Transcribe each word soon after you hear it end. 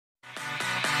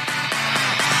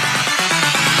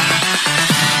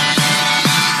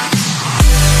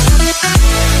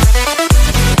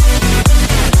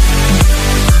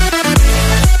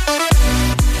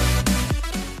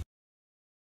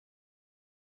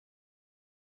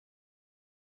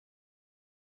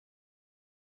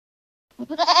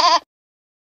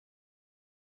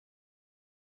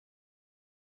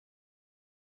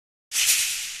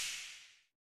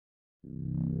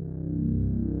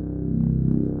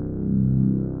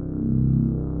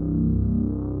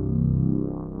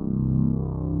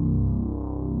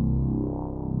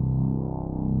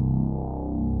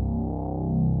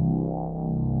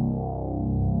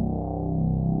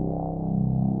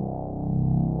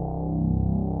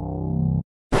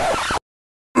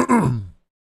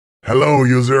Hello,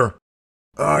 user.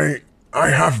 I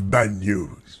have bad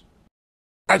news.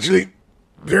 Actually,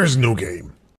 there's no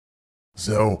game.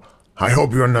 So, I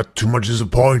hope you're not too much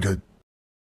disappointed.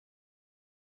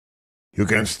 You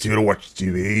can still watch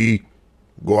TV,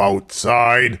 go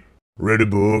outside, read a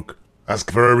book, ask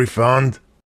for a refund.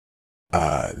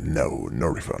 No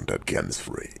refund, that game is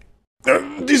free.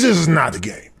 This is not a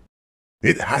game.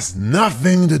 It has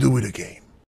nothing to do with a game.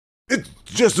 It's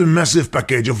just a massive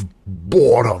package of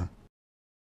boredom.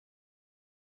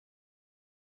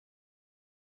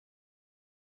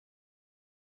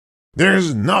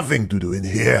 There's nothing to do in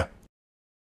here.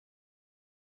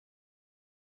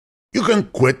 You can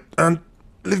quit and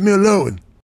leave me alone.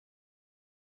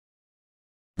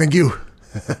 Thank you.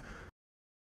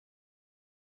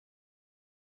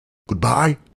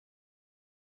 Goodbye.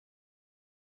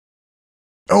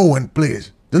 Oh, and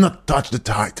please, do not touch the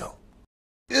title.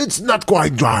 It's not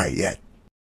quite dry yet.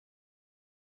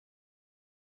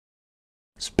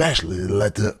 Especially the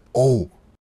letter O.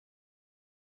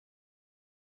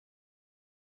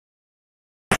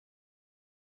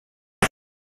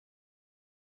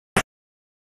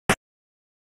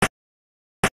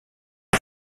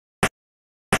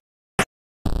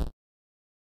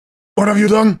 What have you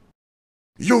done?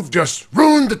 You've just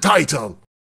ruined the title.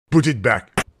 Put it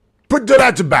back. Put the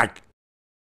letter back.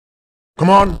 Come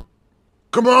on.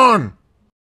 Come on.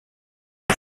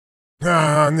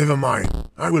 Never mind.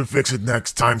 I will fix it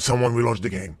next time someone will launch the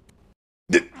game.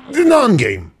 The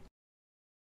non-game.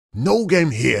 No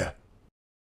game here.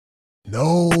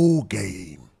 No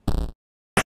game.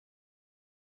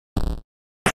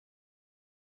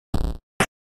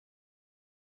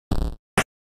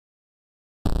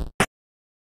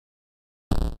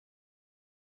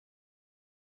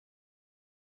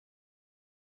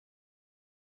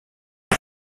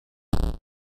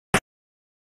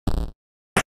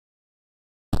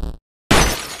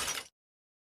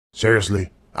 Seriously,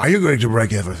 are you going to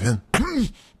break everything?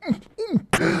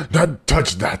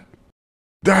 Touch that.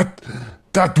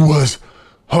 That was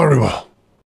horrible.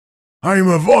 I'm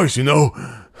a voice, you know.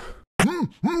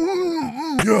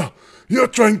 You're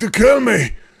trying to kill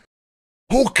me.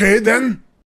 Okay then.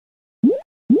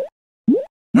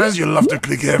 As you love to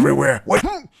click everywhere. What?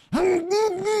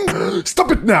 Stop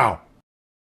it now.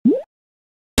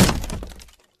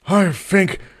 I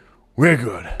think we're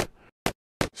good.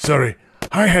 Sorry.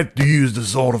 I had to use the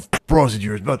sort of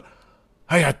procedures, but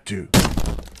I had to.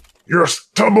 You're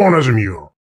stubborn as a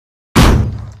mule.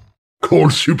 Call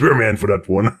Superman for that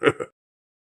one.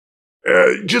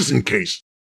 Just in case.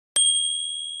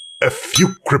 A few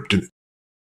kryptonite.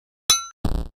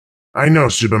 I know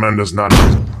Superman does not.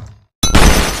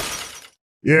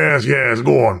 Yes,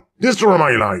 go on. Destroy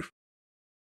my life.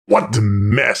 What a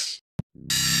mess.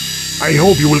 I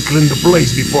hope you will clean the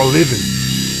place before leaving.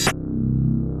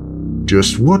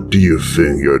 Just what do you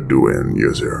think you're doing,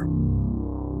 user?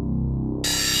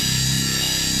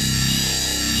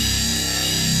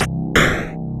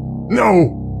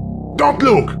 No! Don't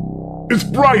look! It's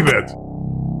private!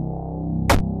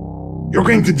 You're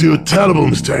going to do a terrible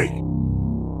mistake.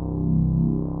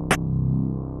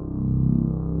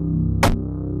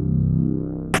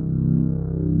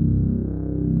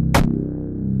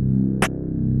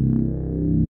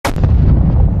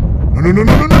 No!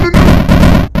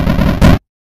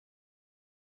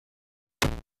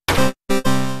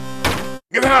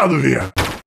 Get out of here!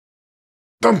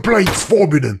 Don't play, it's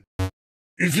forbidden.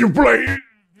 If you play,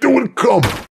 they will come.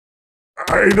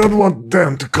 I don't want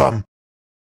them to come.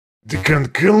 They can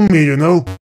kill me, you know?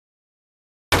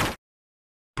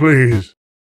 Please.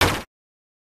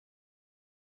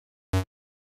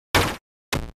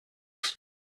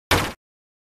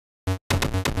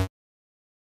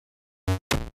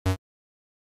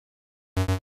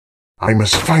 I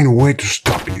must find a way to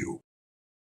stop you.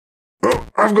 Oh,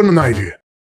 I've got an idea.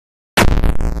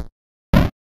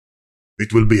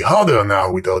 It will be harder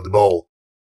now without the ball.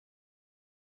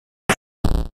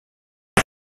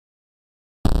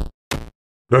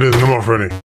 That is no more funny.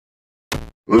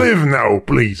 Leave now,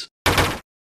 please.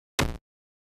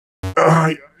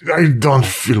 I don't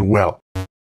feel well.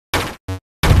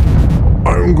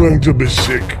 I'm going to be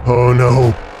sick. Oh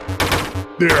no.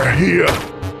 They're here.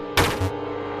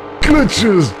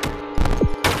 Glitches!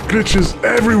 Glitches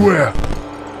everywhere!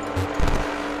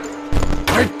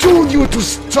 I told you to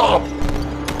stop!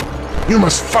 You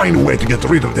must find a way to get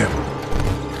rid of them.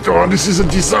 Oh, this is a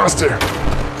disaster.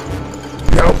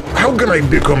 Now, how can I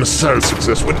become a sales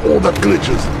success with all that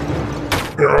glitches?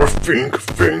 Oh, think.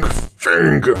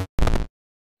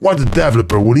 What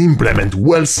developer would implement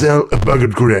will sell a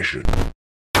bugged creation?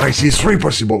 I see three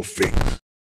possible things.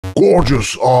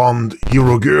 Gorgeous armed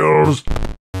hero girls,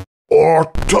 or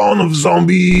ton of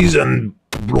zombies and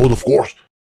blood, of course,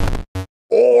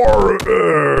 or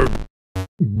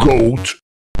goat.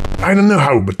 I don't know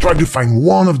how, but try to find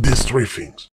one of these three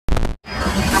things.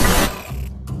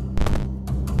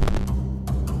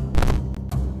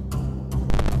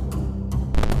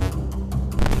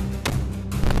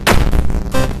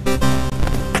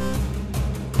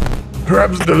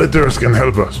 Perhaps the letters can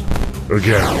help us.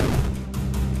 Again.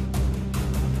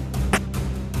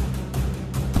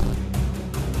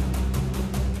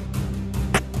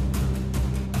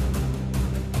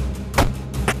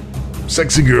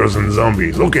 Sexy girls and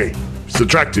zombies, okay, it's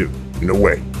attractive, in a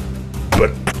way.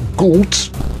 But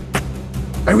goats?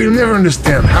 I will never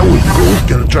understand how a goat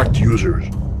can attract users.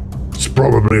 It's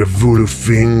probably a voodoo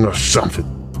thing or something.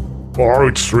 Or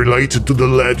it's related to the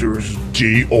letters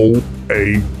G, O,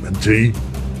 A, and T.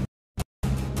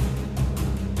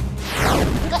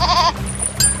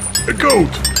 A goat!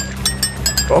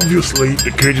 Obviously,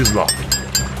 the cage is locked.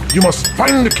 You must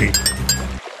find the key.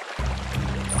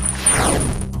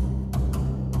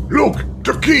 Look,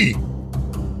 the key!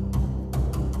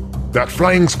 That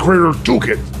flying squirrel took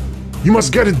it. You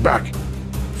must get it back.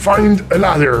 Find a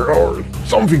ladder or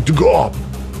something to go up.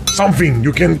 Something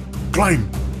you can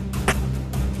climb.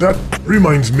 That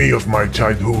reminds me of my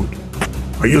childhood.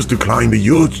 I used to climb a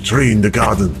huge tree in the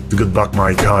garden to get back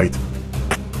my kite.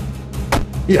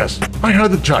 Yes, I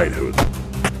had a childhood.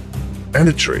 And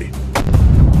a tree.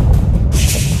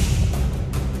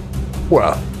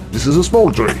 Well, this is a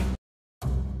small tree.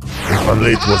 If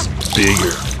only it was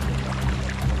bigger.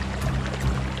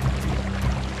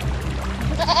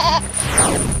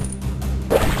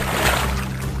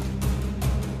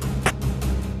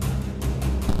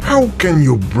 How can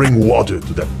you bring water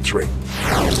to that tree?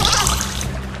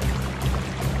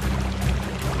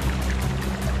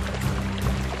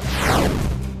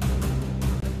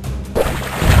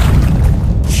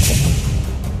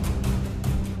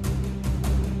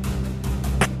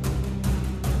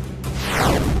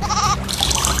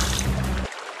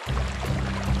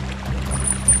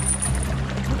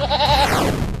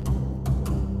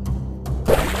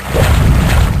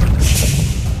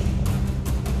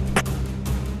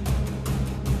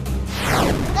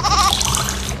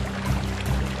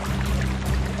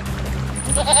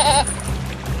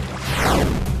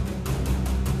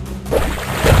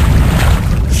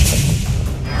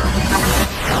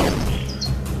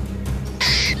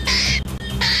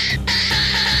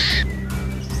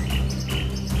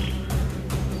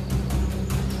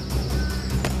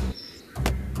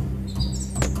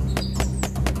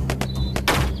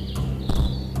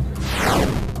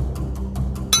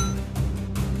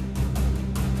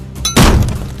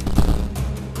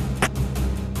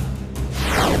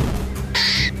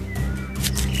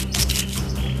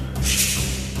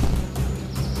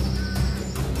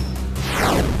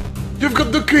 You've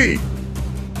got the key!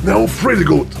 Now free the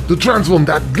goat to transform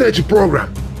that glitchy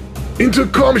program into a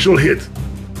commercial hit.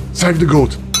 Save the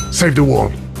goat, save the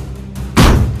world.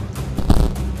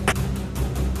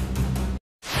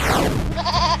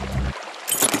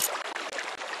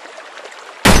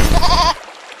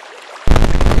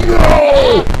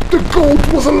 No! The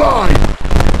goat was a lie!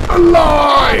 A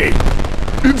lie!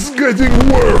 It's getting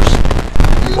worse!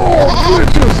 More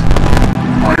glitches!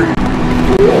 I'm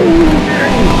floating!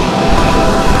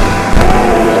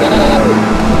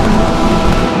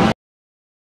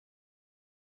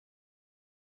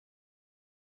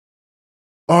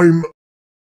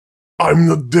 I'm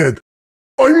not dead.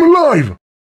 I'm alive!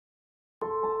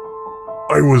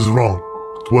 I was wrong.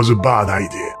 It was a bad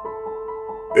idea.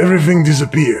 Everything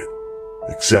disappeared.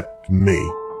 Except me.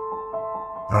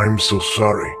 I'm so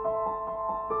sorry.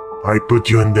 I put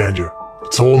you in danger.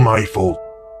 It's all my fault.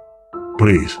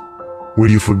 Please, will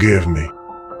you forgive me?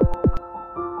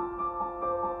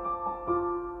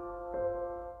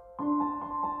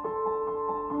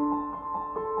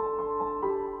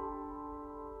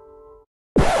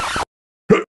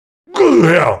 Go to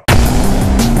hell!